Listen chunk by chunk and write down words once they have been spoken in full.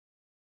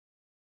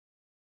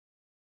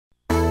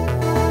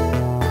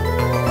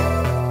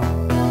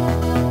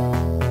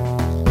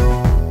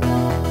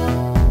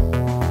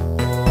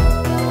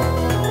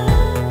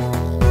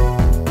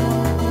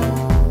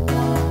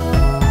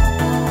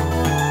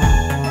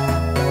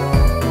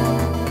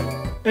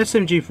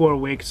SMG4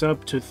 wakes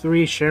up to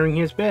 3 sharing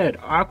his bed,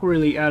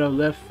 awkwardly out of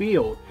left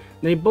field.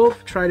 They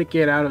both try to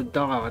get out of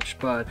Dodge,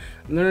 but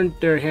learn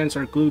their hands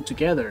are glued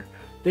together.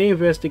 They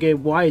investigate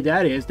why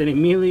that is, then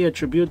immediately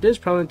attribute this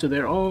problem to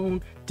their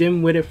own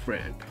dim-witted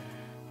friend.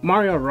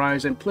 Mario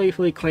arrives and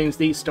playfully claims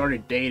they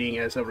started dating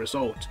as a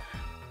result,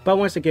 but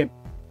wants to get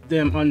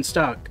them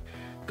unstuck.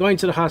 Going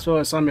to the hospital,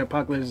 a zombie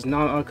apocalypse is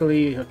not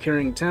luckily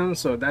occurring in town,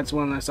 so that's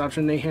one last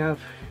option they have.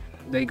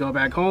 They go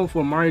back home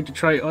for Mario to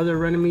try other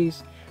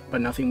remedies, but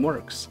nothing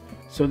works.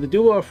 So the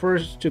duo are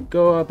forced to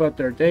go about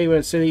their day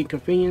with silly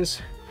inconvenience.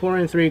 4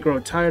 and 3 grow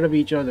tired of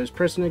each other's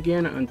person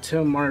again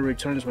until Mario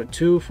returns with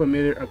 2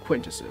 familiar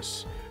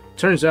acquaintances.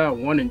 Turns out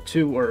 1 and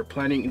 2 are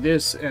planning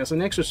this as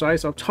an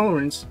exercise of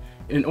tolerance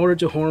in order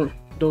to hone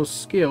those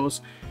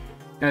skills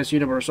as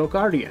universal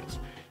guardians.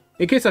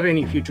 In case of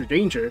any future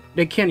danger,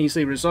 they can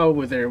easily resolve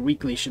with their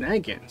weekly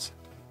shenanigans.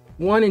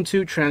 1 and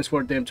 2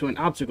 transport them to an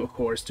obstacle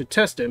course to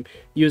test them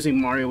using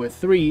Mario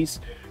with 3's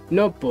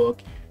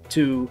notebook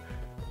to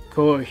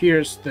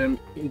coerce them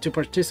into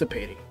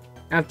participating.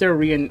 After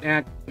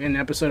reenact an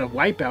episode of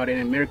Wipeout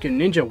and American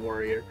Ninja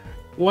Warrior,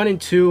 1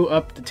 and 2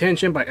 up the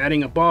tension by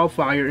adding a ball of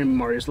fire in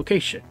Mario's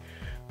location,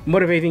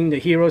 motivating the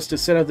heroes to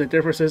set up their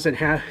differences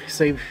and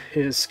save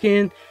his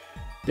skin.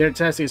 Their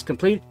task is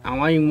complete,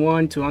 allowing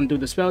 1 to undo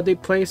the spell they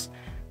placed,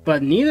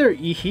 but neither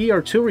he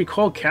or 2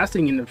 recall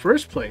casting in the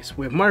first place,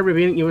 with Mario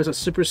revealing it was a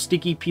super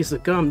sticky piece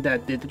of gum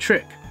that did the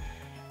trick.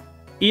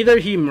 Either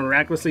he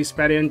miraculously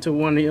spat it into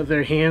one of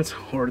their hands,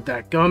 or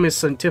that gum is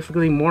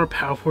scientifically more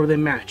powerful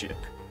than magic.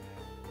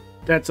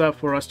 That's up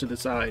for us to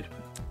decide.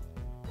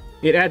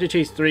 It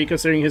agitates 3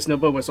 considering his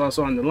notebook was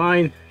also on the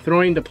line,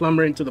 throwing the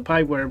plumber into the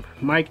pipe where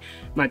Mike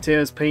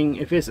Mateo is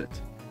paying a visit.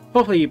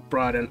 Hopefully he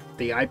brought in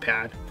the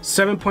iPad.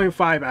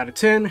 7.5 out of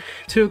 10.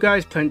 2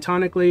 guys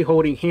platonically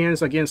holding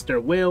hands against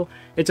their will.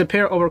 It's a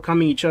pair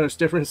overcoming each other's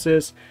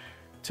differences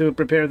to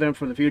prepare them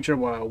for the future,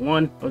 while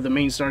one of the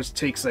main stars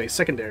takes a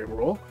secondary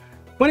role.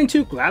 1 and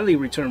 2 gladly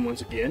return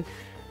once again,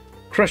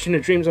 crushing the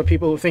dreams of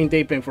people who think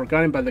they've been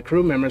forgotten by the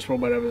crew members for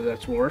whatever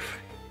that's worth.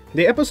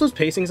 The episode's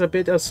pacing is a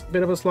bit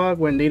of a slog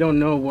when they don't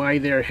know why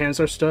their hands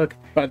are stuck,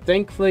 but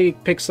thankfully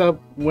picks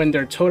up when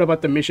they're told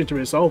about the mission to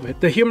resolve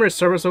it. The humor is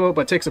serviceable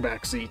but takes a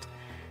backseat,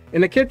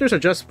 and the characters are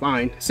just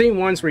fine. Seeing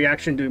 1's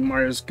reaction to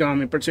Mario's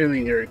gum, and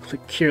particularly near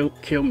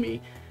kill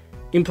me,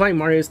 implying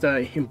Mario is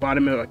the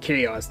embodiment of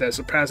chaos that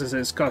surpasses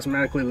his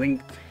cosmetically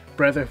linked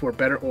brethren for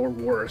better or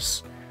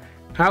worse.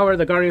 However,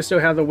 the Guardians still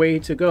have the way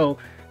to go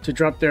to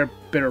drop their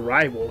bitter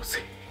rivals,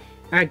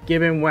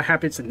 given what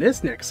happens in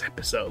this next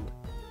episode.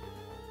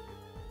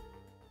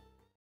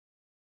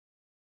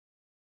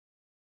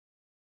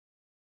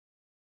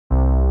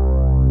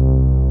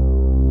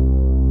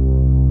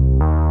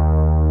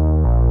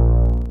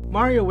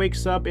 Mario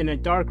wakes up in a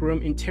dark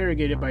room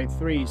interrogated by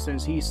 3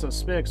 since he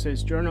suspects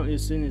his journal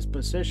is in his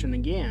possession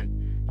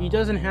again. He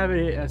doesn't have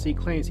it as he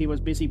claims he was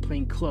busy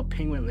playing Club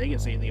Penguin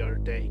Legacy the other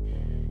day.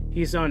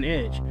 He's on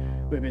edge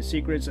with his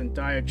secrets and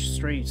dire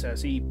straits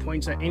as he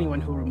points at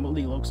anyone who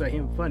remotely looks at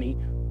him funny,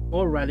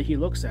 or rather he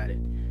looks at it.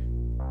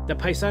 The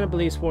Paisano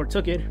believes 4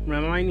 took it,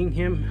 reminding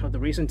him of the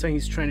recent time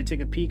he's trying to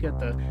take a peek at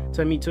the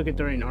time he took it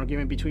during an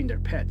argument between their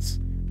pets.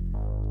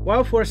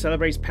 While 4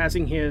 celebrates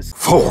passing his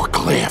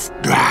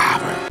forklift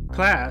driver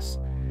class,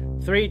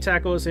 3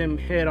 tackles him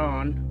head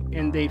on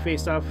and they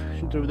face off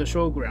through the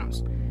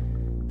showgrounds.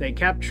 The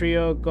Cap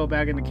trio go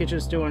back in the kitchen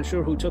still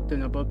unsure who took the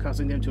notebook,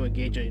 causing them to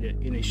engage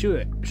in a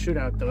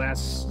shootout the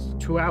last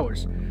 2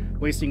 hours,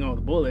 wasting all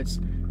the bullets.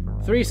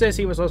 3 says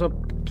he was also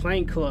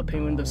playing Club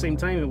Penguin the same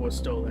time it was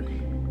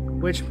stolen,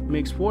 which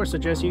makes 4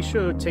 suggest he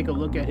should take a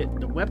look at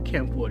the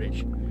webcam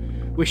footage,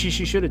 which he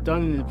should have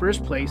done in the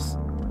first place.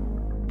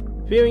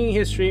 Viewing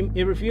his stream,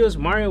 it reveals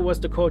Mario was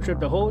the culprit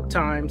the whole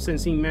time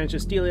since he managed to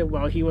steal it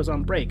while he was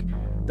on break.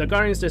 The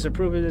Guardians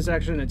disapprove of this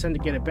action and attempt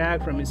to get it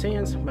back from his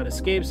hands, but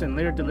escapes and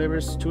later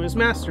delivers to his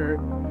master,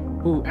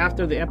 who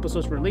after the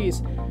episode's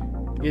release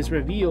is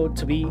revealed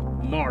to be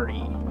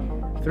Marty.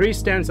 3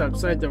 stands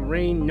outside the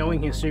rain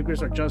knowing his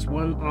secrets are just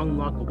one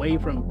unlock away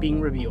from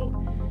being revealed,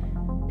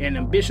 and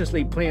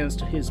ambitiously plans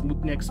his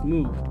next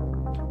move.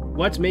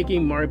 What's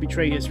making Mario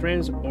betray his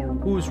friends, or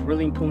who's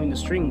really pulling the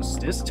strings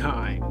this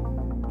time?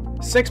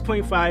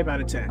 6.5 out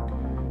of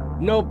 10.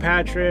 No,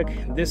 Patrick,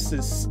 this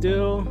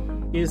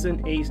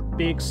isn't a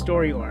big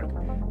story arc.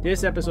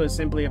 This episode is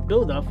simply a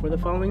build-up for the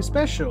following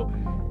special.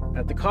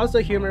 At the cost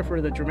of humor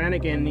for the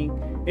dramatic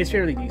ending, it's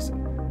fairly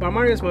decent, but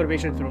Mario's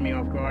motivation threw me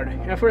off guard.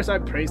 At first I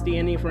praised the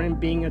ending for him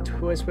being a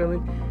twist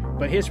villain,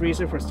 but his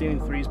reason for stealing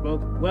 3's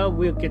book, well,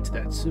 we'll get to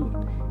that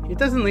soon. It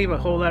doesn't leave a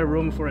whole lot of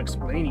room for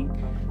explaining,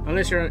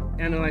 unless you're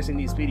analyzing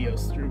these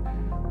videos through,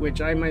 which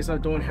I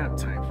myself don't have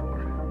time for.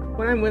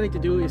 What I'm willing to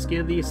do is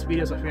give these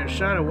videos a fair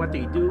shot of what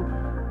they do,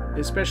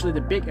 especially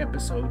the big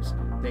episodes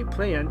they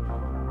plan.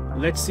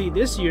 Let's see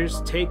this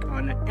year's take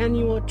on an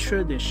annual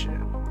tradition.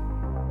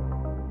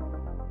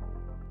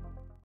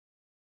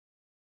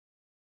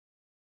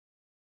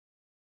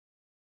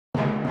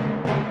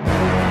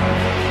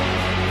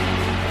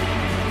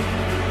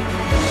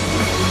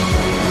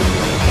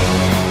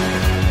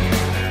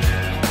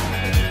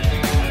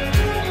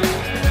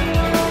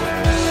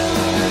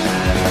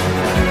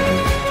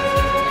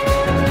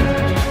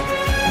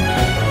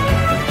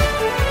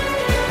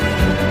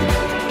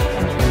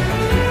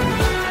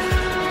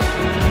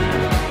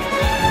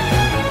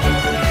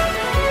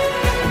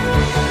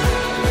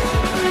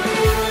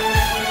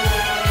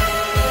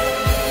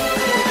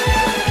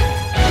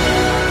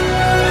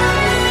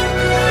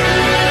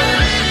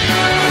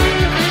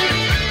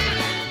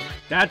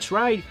 That's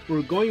right,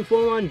 we're going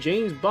full on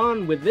James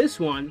Bond with this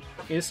one.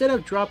 Instead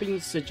of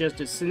dropping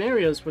suggested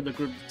scenarios for the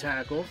group to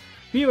tackle,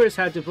 viewers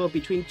had to vote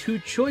between 2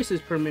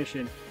 choices per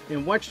mission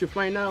and watch to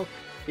find out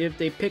if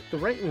they picked the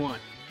right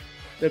one.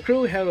 The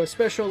crew held a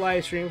special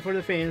live stream for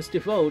the fans to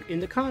vote in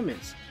the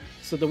comments,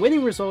 so the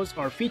winning results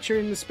are featured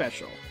in the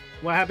special.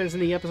 What happens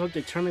in the episode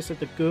determines if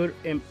the good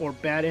or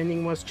bad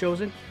ending was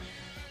chosen.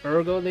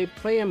 Ergo, they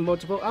play in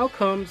multiple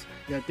outcomes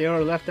that they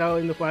are left out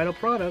in the final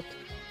product.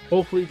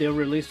 Hopefully they'll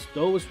release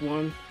those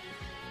one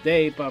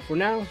day, but for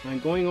now, I'm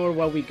going over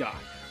what we got.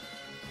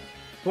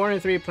 4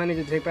 and 3 planning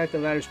to take back the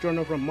latter's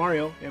journal from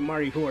Mario and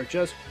Marty, who are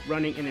just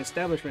running an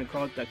establishment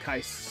called the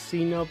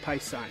Casino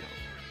Paisano.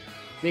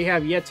 They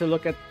have yet to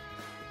look at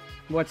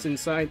what's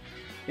inside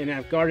and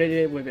have guarded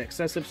it with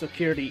excessive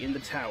security in the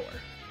tower.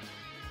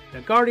 The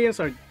Guardians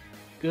are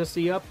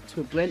gussy up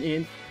to blend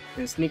in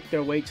and sneak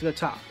their way to the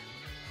top,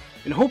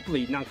 and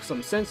hopefully knock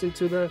some sense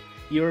into the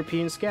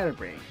European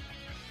scatterbrain.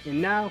 And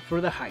now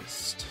for the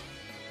heist.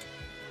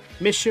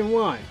 Mission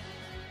 1.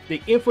 They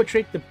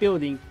infiltrate the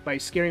building by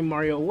scaring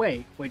Mario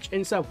away, which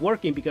ends up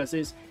working because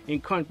his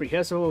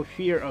incomprehensible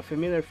fear of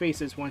familiar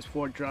faces once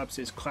Ford drops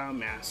his clown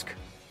mask.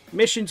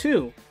 Mission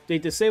 2. They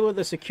disable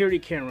the security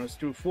cameras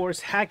through Ford's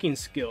hacking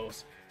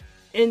skills,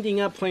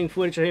 ending up playing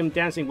footage of him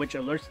dancing which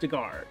alerts the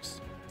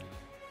guards.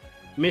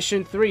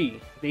 Mission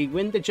 3. They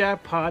win the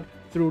jackpot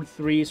through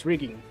 3's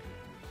rigging,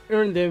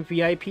 earn them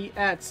VIP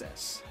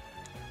access.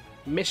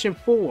 Mission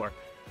 4.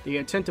 They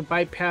attempt to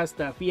bypass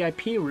the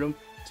VIP room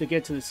to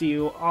get to the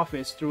CEO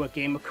office through a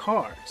game of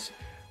cards,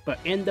 but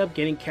end up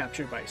getting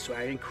captured by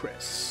Swag and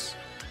Chris.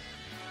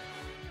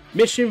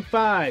 Mission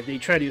 5. They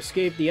try to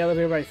escape the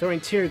elevator by throwing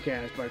tear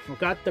gas, but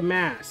forgot the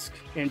mask,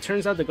 and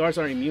turns out the guards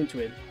are immune to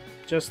it.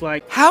 Just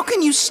like, how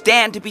can you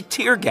stand to be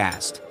tear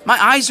gassed?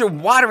 My eyes are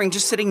watering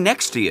just sitting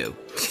next to you.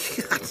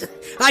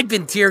 I've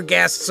been tear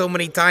gassed so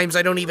many times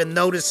I don't even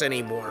notice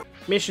anymore.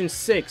 Mission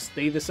 6.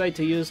 They decide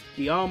to use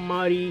the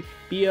almighty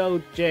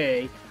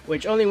BOJ,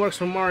 which only works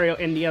for Mario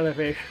and the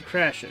elevator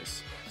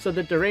crashes, so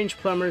the deranged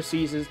plumber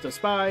seizes the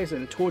spies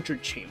in a torture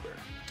chamber.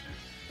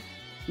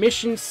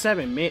 Mission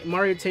 7.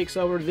 Mario takes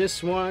over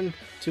this one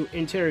to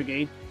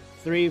interrogate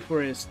 3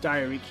 for his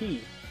diary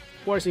key,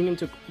 forcing him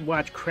to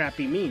watch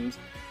crappy memes.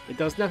 It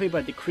does nothing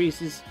but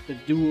decreases the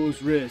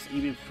duo's risk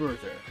even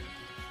further.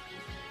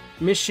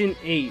 Mission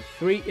 8.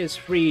 3 is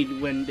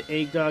freed when the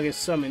Egg Dog is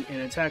summoned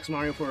and attacks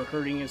Mario for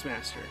hurting his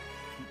master,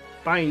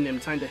 buying them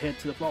time to head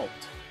to the vault.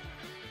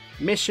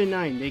 Mission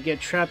 9. They get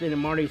trapped in a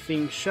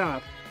Mario-themed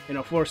shop and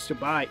are forced to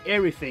buy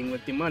everything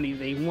with the money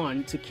they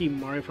won to keep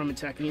Mario from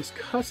attacking his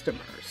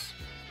customers,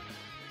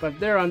 but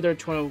they're under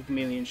 12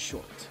 million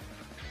short.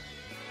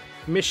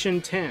 Mission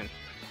 10.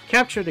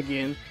 Captured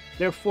again,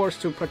 they're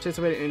forced to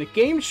participate in a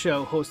game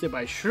show hosted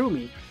by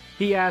Shroomy.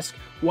 He asks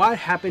what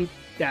happened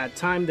that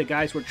time the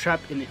guys were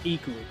trapped in an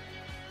igloo,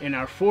 and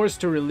are forced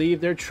to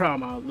relieve their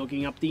trauma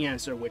looking up the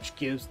answer, which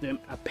gives them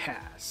a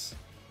pass.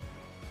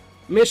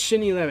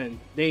 Mission 11.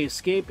 They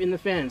escape in the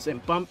fence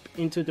and bump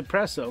into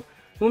Depresso,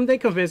 whom they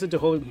convince to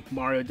hold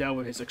Mario down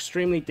with his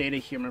extremely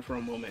dated humor for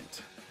a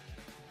moment.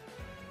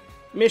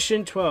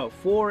 Mission 12.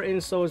 4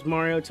 insults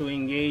Mario to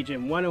engage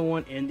in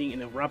one-on-one ending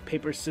in a rock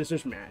paper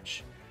scissors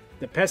match.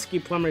 The pesky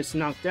plumber is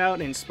knocked out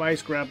and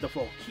spies grab the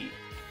vault key.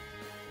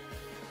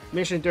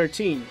 Mission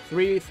 13.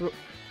 3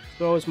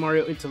 throws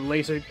Mario into the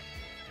laser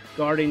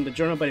guarding the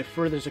journal, but it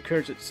further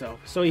secures itself,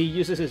 so he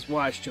uses his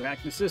watch to hack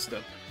the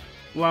system,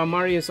 while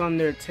Mario is on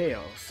their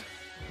tails.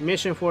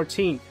 Mission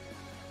 14.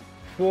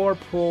 4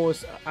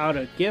 pulls out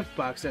a gift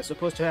box that's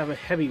supposed to have a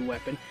heavy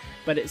weapon,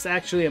 but it's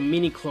actually a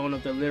mini clone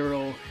of the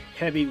literal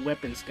heavy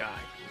weapons guy.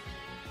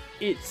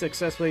 It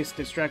successfully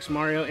distracts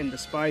Mario and the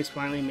spies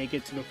finally make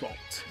it to the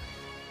vault.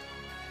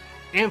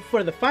 And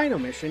for the final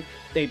mission,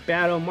 they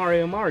battle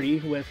Mario and Marty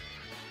with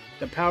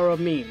the power of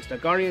memes. The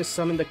Guardians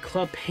summon the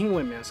Club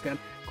Penguin mascot,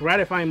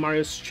 gratifying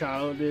Mario's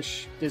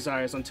childish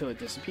desires until it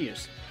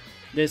disappears.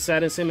 This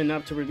saddens him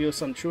enough to reveal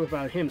some truth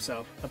about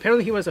himself.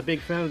 Apparently he was a big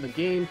fan of the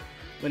game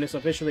when it's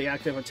officially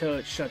active until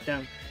it shut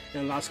down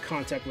and lost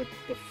contact with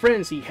the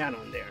friends he had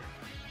on there,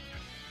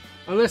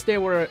 unless they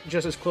were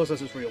just as close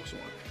as his real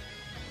one.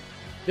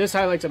 This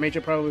highlights a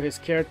major problem with his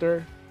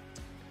character.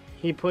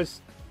 He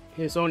puts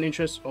his own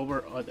interests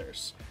over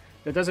others.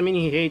 That doesn't mean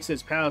he hates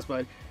his pals,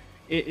 but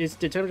it's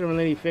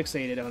determinedly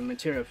fixated on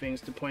material things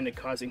to the point of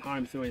causing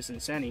harm through his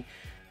insanity.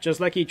 Just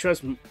like he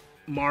trusts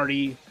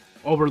Marty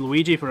over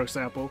Luigi, for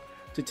example,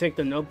 to take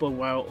the notebook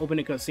while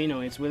opening a casino,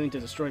 and is willing to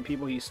destroy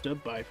people he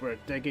stood by for a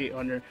decade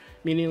under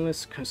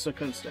meaningless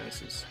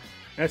circumstances.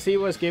 As he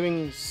was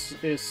giving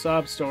his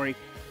sob story,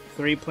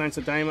 3 plants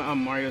a diamond on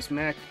Mario's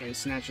Mac and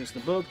snatches the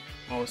book.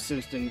 All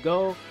systems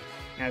go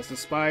as the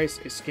spies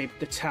escape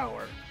the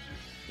tower.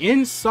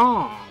 In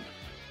song!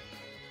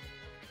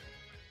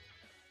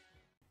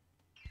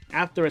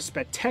 After a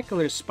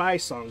spectacular spy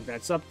song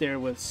that's up there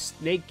with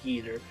Snake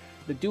Eater,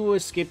 the duo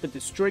escape the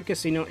destroyed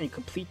casino and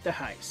complete the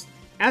heist.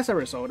 As a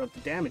result of the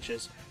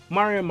damages,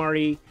 Mario and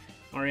Marty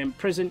are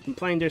imprisoned,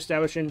 implying their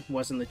establishment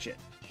wasn't legit.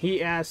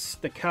 He asks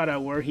the Kara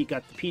where he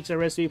got the pizza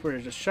recipe for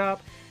the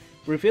shop,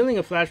 revealing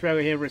a flashback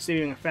of him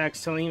receiving a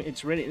fax telling him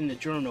it's written in the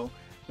journal,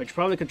 which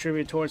probably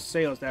contributed towards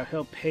sales that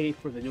helped pay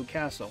for the new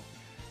castle.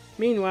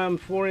 Meanwhile,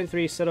 4 and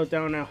 3 settle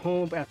down at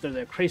home after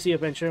their crazy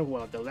adventure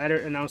while the latter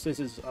announces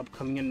his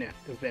upcoming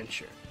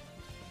adventure.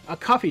 A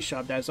coffee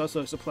shop that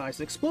also supplies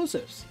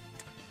explosives.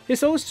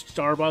 His old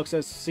Starbucks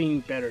has seen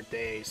better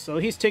days, so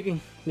he's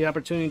taking the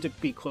opportunity to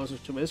be closer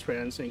to his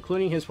friends,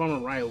 including his former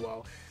rival,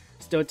 while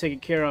still taking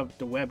care of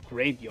the web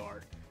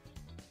graveyard.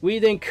 We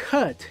then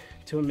cut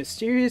to a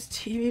mysterious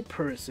TV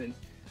person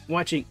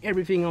watching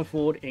everything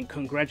unfold and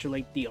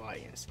congratulate the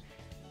audience,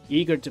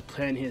 eager to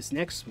plan his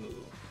next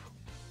move.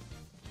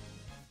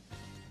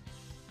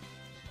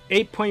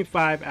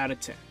 8.5 out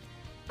of 10.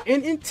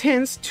 An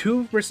intense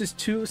 2 vs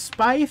 2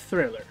 spy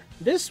thriller.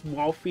 This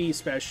Wolfie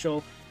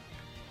special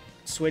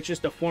switches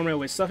the format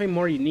with something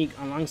more unique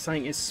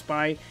alongside its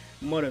spy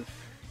motive,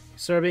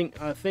 serving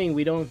a thing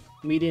we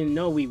didn't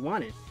know we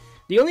wanted.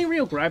 The only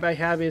real gripe I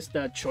have is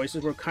the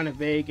choices were kind of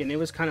vague and it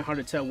was kind of hard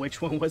to tell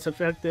which one was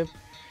effective.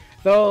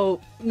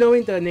 Though,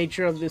 knowing the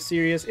nature of this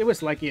series, it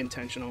was likely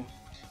intentional.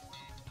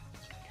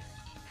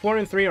 4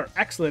 and 3 are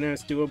excellent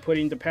as duo,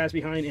 putting the past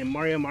behind, and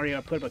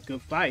Mario put up a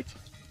good fight.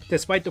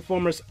 Despite the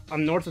former's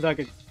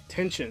unorthodox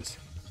intentions,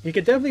 you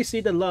can definitely see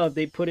the love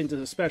they put into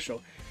the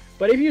special.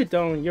 But if you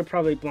don't, you're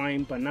probably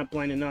blind, but not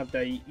blind enough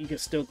that you can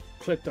still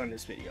click on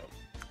this video.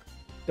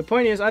 The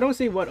point is, I don't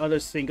see what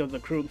others think of the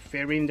crew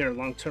favoring their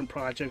long-term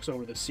projects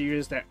over the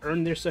series that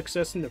earned their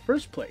success in the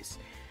first place.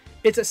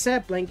 It's a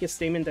sad blanket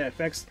statement that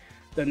affects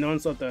the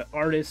nuance of the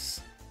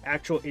artist's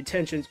actual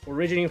intentions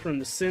originating from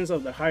the sins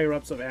of the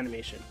higher-ups of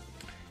animation.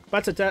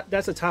 But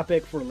that's a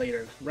topic for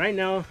later. Right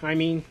now, I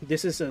mean,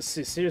 this is as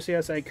seriously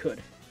as I could.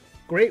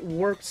 Great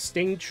work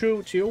staying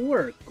true to your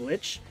work,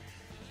 Glitch.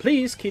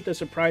 Please keep the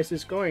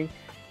surprises going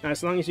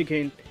as long as you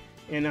can,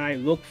 and I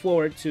look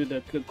forward to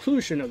the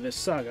conclusion of this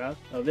saga,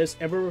 of this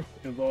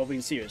ever-evolving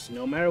series,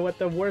 no matter what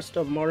the worst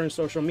of modern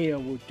social media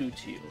will do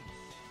to you.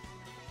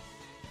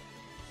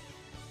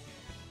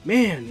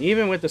 Man,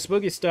 even with the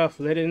spooky stuff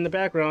lit in the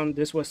background,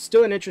 this was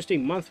still an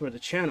interesting month for the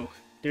channel.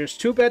 There's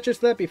 2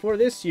 batches left before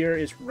this year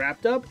is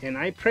wrapped up, and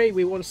I pray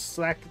we won't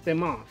slack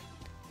them off.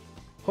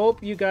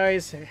 Hope you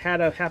guys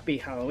had a happy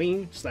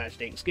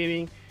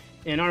Halloween/Thanksgiving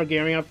and are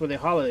gearing up for the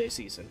holiday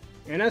season.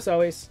 And as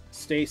always,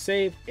 stay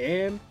safe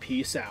and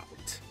peace out.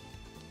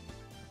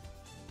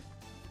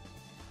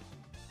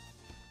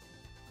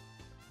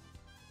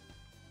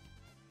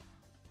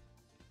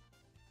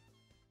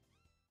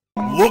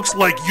 Looks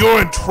like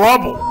you're in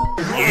trouble.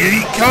 Here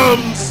he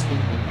comes.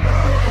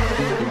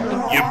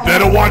 You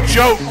better watch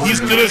out. He's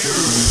gonna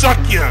suck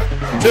you.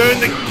 Turn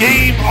the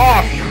game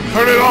off.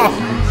 Turn it off.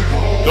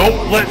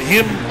 Don't let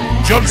him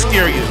jump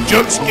scare you.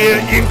 Jump scare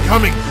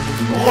incoming.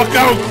 Look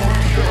out.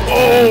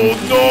 Oh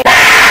no.